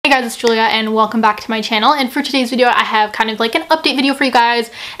guys, it's Julia and welcome back to my channel. And for today's video I have kind of like an update video for you guys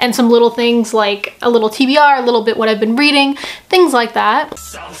and some little things like a little TBR, a little bit what I've been reading, things like that.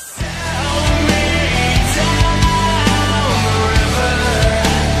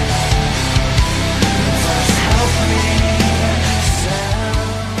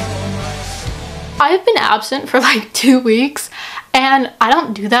 I've been absent for like 2 weeks and I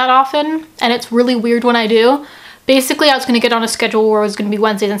don't do that often and it's really weird when I do. Basically, I was going to get on a schedule where it was going to be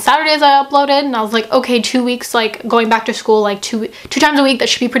Wednesdays and Saturdays I uploaded, and I was like, okay, 2 weeks, like going back to school like two times a week, that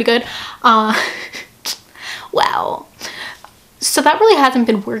should be pretty good. Wow. So that really hasn't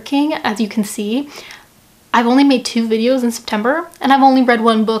been working, as you can see. I've only made 2 videos in September and I've only read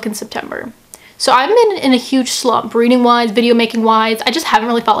 1 book in September. So I've been in a huge slump, reading wise, video making wise. I just haven't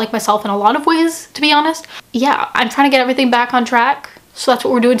really felt like myself in a lot of ways, to be honest. Yeah, I'm trying to get everything back on track. So that's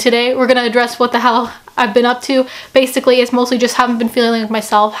what we're doing today. We're gonna address what the hell I've been up to. Basically, it's mostly just haven't been feeling like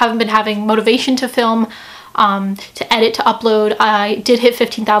myself, haven't been having motivation to film, to edit, to upload. I did hit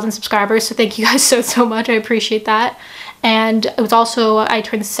 15,000 subscribers, so thank you guys so much. I appreciate that. And it was also, I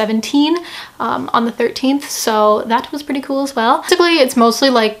turned 17 on the 13th, so that was pretty cool as well. Basically, it's mostly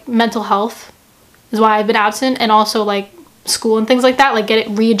like mental health is why I've been absent, and also like school and things like that, like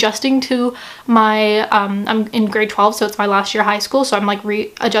readjusting to my I'm in grade 12, so it's my last year of high school, so I'm like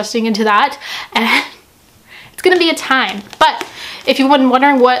readjusting into that, and it's gonna be a time. But if you've been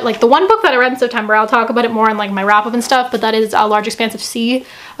wondering what, like the 1 book that I read in September, I'll talk about it more in like my wrap up and stuff, but that is A Large Expansive Sea,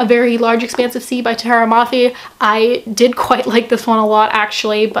 A Very Large Expansive Sea by Tara Mafi. I did quite like this one a lot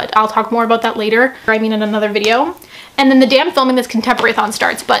actually, but I'll talk more about that later, I mean in another video. And then the day I'm filming this, Contemporary-thon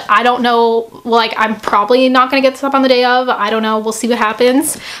starts, but I don't know, like I'm probably not gonna get this up on the day of. I don't know, we'll see what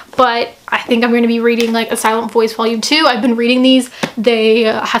happens. But I think I'm gonna be reading like A Silent Voice Volume 2. I've been reading these. They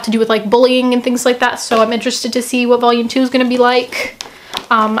have to do with like bullying and things like that, so I'm interested to see what Volume 2 is gonna be like.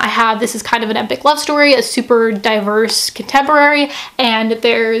 This is kind of an epic love story, a super diverse contemporary, and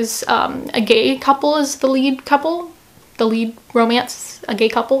there's a gay couple is the lead couple. The lead romance, a gay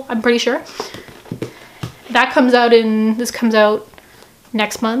couple, I'm pretty sure. That comes out this comes out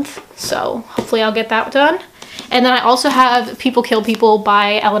next month, so hopefully I'll get that done. And then I also have People Kill People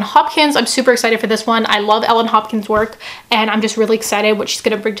by Ellen Hopkins. I'm super excited for this one. I love Ellen Hopkins' work, and I'm just really excited what she's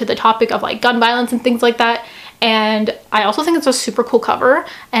gonna bring to the topic of like gun violence and things like that. And I also think it's a super cool cover,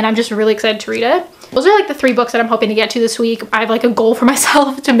 and I'm just really excited to read it. Those are like the 3 books that I'm hoping to get to this week. I have like a goal for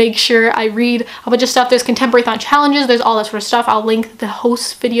myself to make sure I read a bunch of stuff. There's Contemporary-thon challenges, there's all that sort of stuff. I'll link the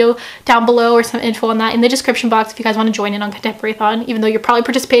host video down below or some info on that in the description box if you guys want to join in on Contemporary-thon, even though you're probably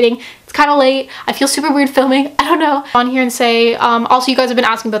participating. It's kind of late. I feel super weird filming. I don't know. On here and say, also you guys have been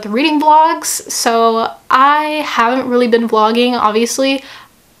asking about the reading vlogs. So I haven't really been vlogging, obviously.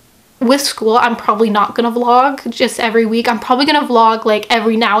 With school, I'm probably not gonna vlog just every week. I'm probably gonna vlog like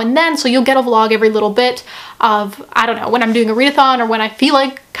every now and then, so you'll get a vlog every little bit of, I don't know, when I'm doing a readathon or when I feel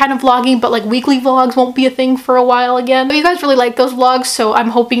like kind of vlogging, but like weekly vlogs won't be a thing for a while again. But you guys really like those vlogs, so I'm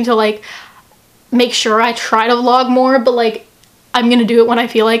hoping to like make sure I try to vlog more, but like I'm gonna do it when I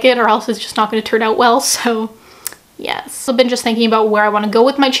feel like it, or else it's just not gonna turn out well. So yes, I've been just thinking about where I want to go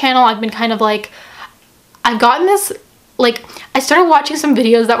with my channel. I've been kind of like, I've gotten this, like I started watching some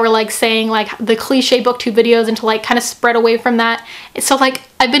videos that were like saying like the cliche booktube videos and to like kind of spread away from that. So like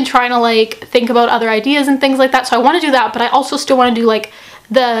I've been trying to like think about other ideas and things like that, so I want to do that, but I also still want to do like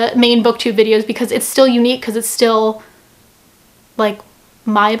the main booktube videos because it's still unique, because it's still like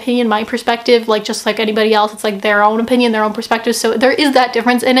my opinion, my perspective, like just like anybody else, it's like their own opinion, their own perspective, so there is that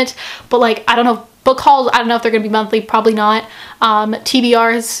difference in it. But like I don't know, book hauls, I don't know if they're gonna be monthly, probably not.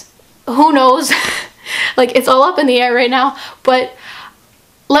 TBRs, who knows. Like it's all up in the air right now, but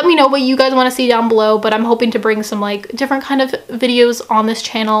let me know what you guys want to see down below. But I'm hoping to bring some like different kind of videos on this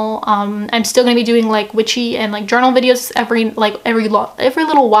channel. I'm still going to be doing like witchy and like journal videos every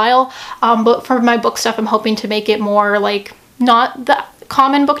little while, but for my book stuff I'm hoping to make it more like not the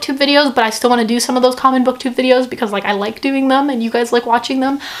common booktube videos, but I still want to do some of those common booktube videos because like I like doing them and you guys like watching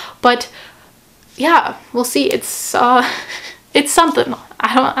them. But yeah, we'll see. It's it's something.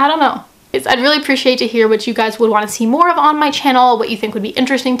 I don't know. I'd really appreciate to hear what you guys would want to see more of on my channel, what you think would be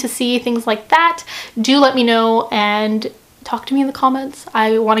interesting to see, things like that. Do let me know and talk to me in the comments.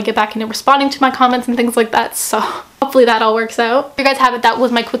 I want to get back into responding to my comments and things like that, so hopefully that all works out. There you guys have it. That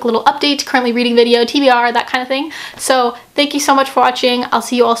was my quick little update, currently reading video, TBR, that kind of thing. So thank you so much for watching. I'll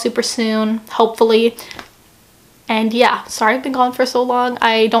see you all super soon, hopefully. And yeah, sorry I've been gone for so long.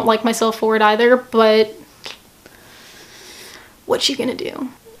 I don't like myself for it either, but what you gonna do?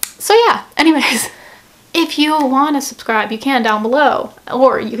 So yeah, anyways, if you want to subscribe, you can down below.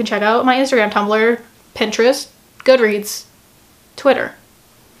 Or you can check out my Instagram, Tumblr, Pinterest, Goodreads, Twitter.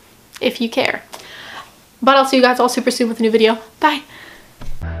 if you care. But I'll see you guys all super soon with a new video. Bye!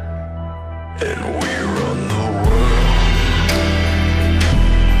 And we